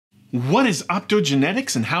What is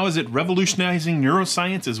optogenetics and how is it revolutionizing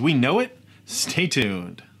neuroscience as we know it? Stay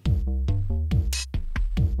tuned.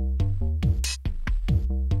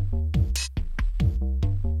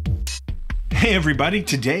 Hey everybody,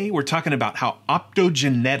 today we're talking about how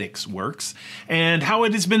optogenetics works and how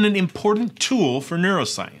it has been an important tool for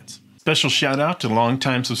neuroscience. Special shout out to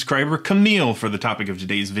longtime subscriber Camille for the topic of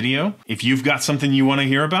today's video. If you've got something you want to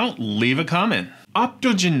hear about, leave a comment.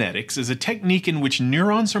 Optogenetics is a technique in which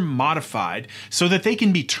neurons are modified so that they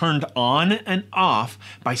can be turned on and off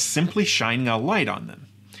by simply shining a light on them.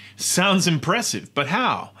 Sounds impressive, but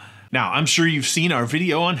how? Now, I'm sure you've seen our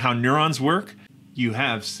video on how neurons work. You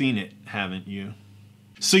have seen it, haven't you?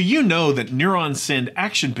 So you know that neurons send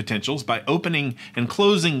action potentials by opening and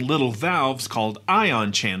closing little valves called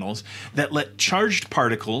ion channels that let charged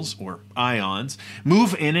particles, or ions,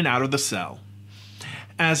 move in and out of the cell.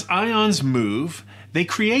 As ions move, they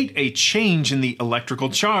create a change in the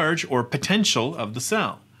electrical charge or potential of the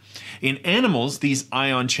cell. In animals, these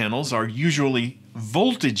ion channels are usually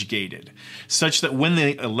voltage gated, such that when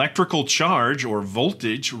the electrical charge or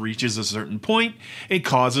voltage reaches a certain point, it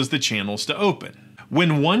causes the channels to open.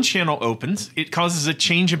 When one channel opens, it causes a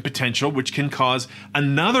change in potential which can cause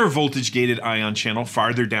another voltage-gated ion channel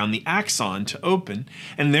farther down the axon to open,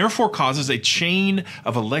 and therefore causes a chain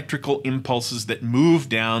of electrical impulses that move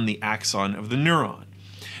down the axon of the neuron.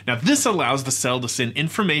 Now this allows the cell to send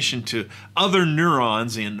information to other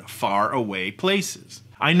neurons in far away places.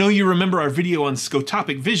 I know you remember our video on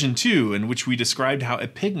scotopic vision too, in which we described how a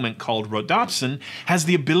pigment called rhodopsin has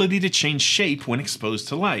the ability to change shape when exposed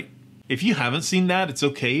to light. If you haven't seen that, it's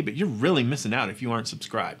okay, but you're really missing out if you aren't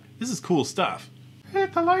subscribed. This is cool stuff.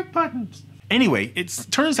 Hit the like buttons. Anyway, it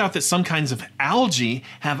turns out that some kinds of algae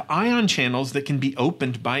have ion channels that can be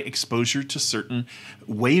opened by exposure to certain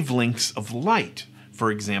wavelengths of light,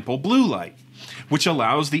 for example, blue light, which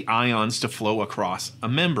allows the ions to flow across a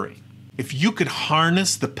membrane. If you could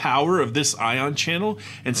harness the power of this ion channel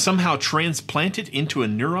and somehow transplant it into a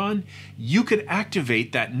neuron, you could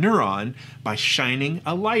activate that neuron by shining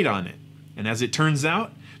a light on it. And as it turns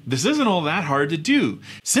out, this isn't all that hard to do.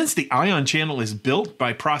 Since the ion channel is built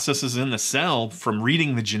by processes in the cell from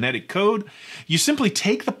reading the genetic code, you simply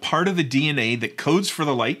take the part of the DNA that codes for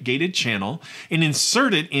the light-gated channel and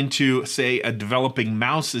insert it into, say, a developing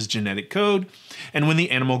mouse's genetic code. And when the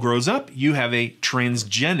animal grows up, you have a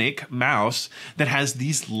transgenic mouse that has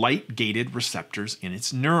these light-gated receptors in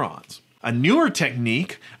its neurons. A newer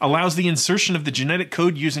technique allows the insertion of the genetic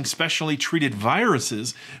code using specially treated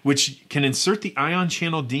viruses, which can insert the ion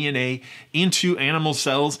channel DNA into animal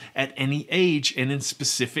cells at any age and in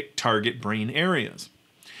specific target brain areas.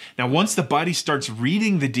 Now, once the body starts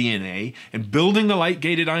reading the DNA and building the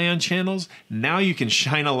light-gated ion channels, now you can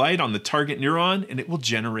shine a light on the target neuron and it will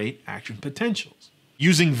generate action potentials.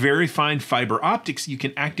 Using very fine fiber optics, you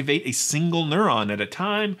can activate a single neuron at a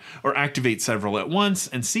time or activate several at once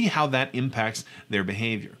and see how that impacts their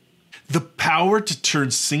behavior. The power to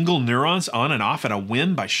turn single neurons on and off at a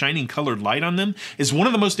whim by shining colored light on them is one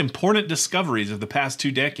of the most important discoveries of the past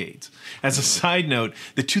 2 decades. As a side note,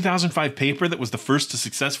 the 2005 paper that was the first to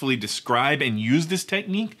successfully describe and use this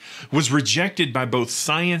technique was rejected by both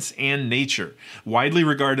Science and Nature, widely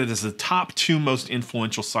regarded as the top 2 most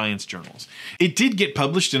influential science journals. It did get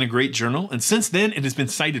published in a great journal, and since then it has been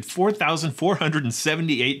cited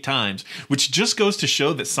 4,478 times, which just goes to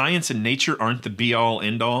show that Science and Nature aren't the be-all,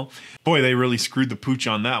 end-all. Boy, they really screwed the pooch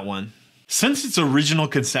on that one. Since its original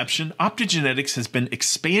conception, optogenetics has been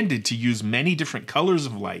expanded to use many different colors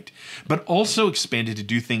of light, but also expanded to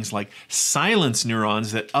do things like silence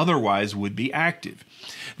neurons that otherwise would be active.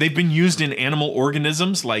 They've been used in animal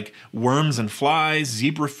organisms like worms and flies,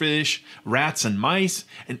 zebrafish, rats and mice,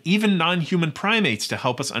 and even non-human primates to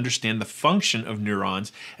help us understand the function of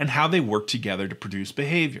neurons and how they work together to produce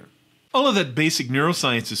behavior. All of that basic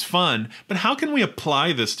neuroscience is fun, but how can we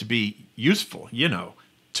apply this to be useful,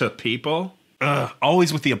 to people?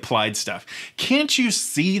 Always with the applied stuff. Can't you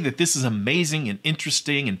see that this is amazing and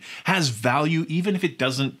interesting and has value even if it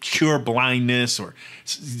doesn't cure blindness or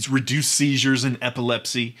reduce seizures and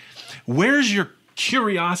epilepsy? Where's your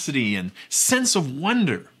curiosity and sense of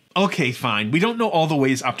wonder? Okay, fine. We don't know all the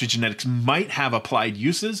ways optogenetics might have applied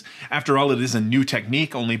uses. After all, it is a new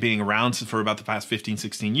technique, only being around for about the past 15,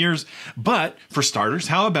 16 years. But for starters,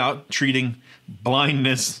 how about treating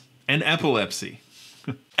blindness and epilepsy?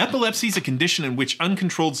 Epilepsy is a condition in which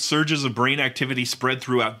uncontrolled surges of brain activity spread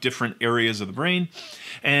throughout different areas of the brain,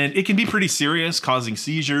 and it can be pretty serious, causing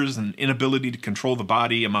seizures and inability to control the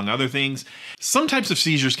body, among other things. Some types of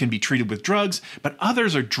seizures can be treated with drugs, but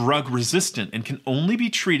others are drug resistant and can only be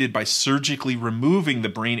treated by surgically removing the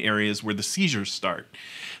brain areas where the seizures start.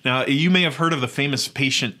 Now, you may have heard of the famous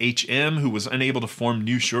patient HM who was unable to form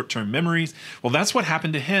new short-term memories. Well, that's what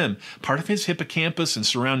happened to him. Part of his hippocampus and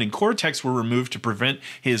surrounding cortex were removed to prevent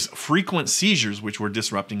his frequent seizures, which were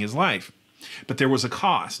disrupting his life. But there was a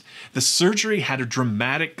cost. The surgery had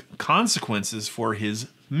dramatic consequences for his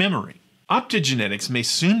memory. Optogenetics may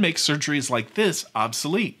soon make surgeries like this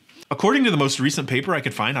obsolete. According to the most recent paper I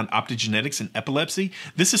could find on optogenetics and epilepsy,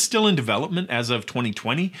 this is still in development as of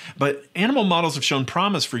 2020, but animal models have shown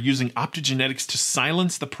promise for using optogenetics to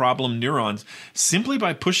silence the problem neurons simply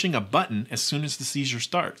by pushing a button as soon as the seizure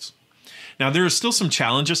starts. Now, there are still some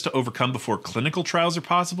challenges to overcome before clinical trials are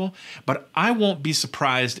possible, but I won't be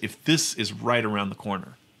surprised if this is right around the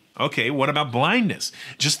corner. Okay, what about blindness?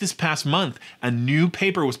 Just this past month, a new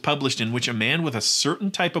paper was published in which a man with a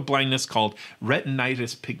certain type of blindness called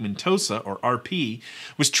retinitis pigmentosa, or RP,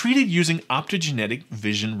 was treated using optogenetic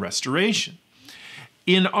vision restoration.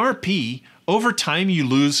 In RP, over time you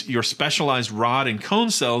lose your specialized rod and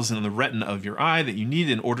cone cells in the retina of your eye that you need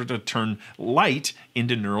in order to turn light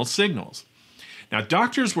into neural signals. Now,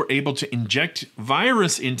 doctors were able to inject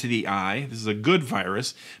virus into the eye. This is a good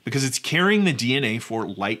virus because it's carrying the DNA for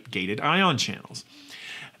light-gated ion channels.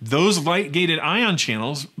 Those light-gated ion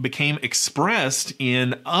channels became expressed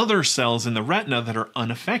in other cells in the retina that are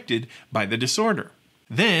unaffected by the disorder.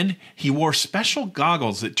 Then he wore special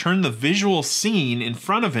goggles that turned the visual scene in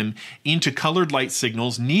front of him into colored light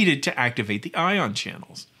signals needed to activate the ion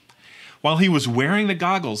channels. While he was wearing the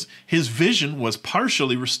goggles, his vision was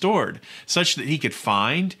partially restored, such that he could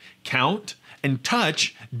find, count, and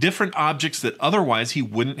touch different objects that otherwise he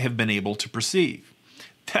wouldn't have been able to perceive.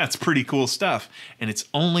 That's pretty cool stuff, and it's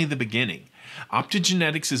only the beginning.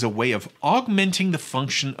 Optogenetics is a way of augmenting the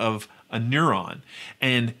function of a neuron,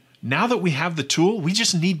 and now that we have the tool, we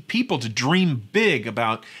just need people to dream big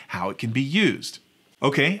about how it can be used.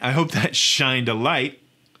 Okay, I hope that shined a light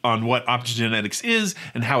on what optogenetics is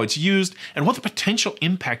and how it's used and what the potential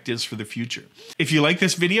impact is for the future. If you like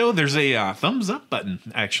this video, there's a thumbs up button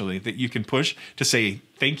actually that you can push to say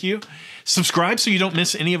thank you. Subscribe so you don't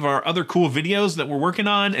miss any of our other cool videos that we're working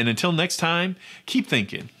on, and until next time, keep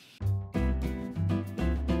thinking.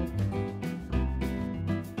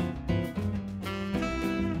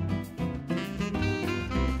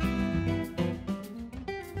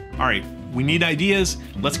 All right, we need ideas.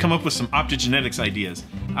 Let's come up with some optogenetics ideas.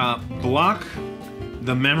 Block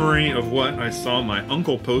the memory of what I saw my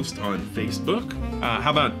uncle post on Facebook.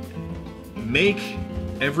 How about make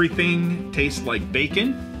everything taste like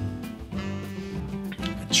bacon?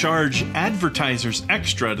 Charge advertisers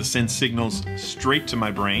extra to send signals straight to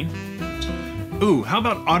my brain. Ooh, how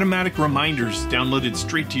about automatic reminders downloaded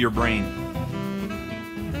straight to your brain?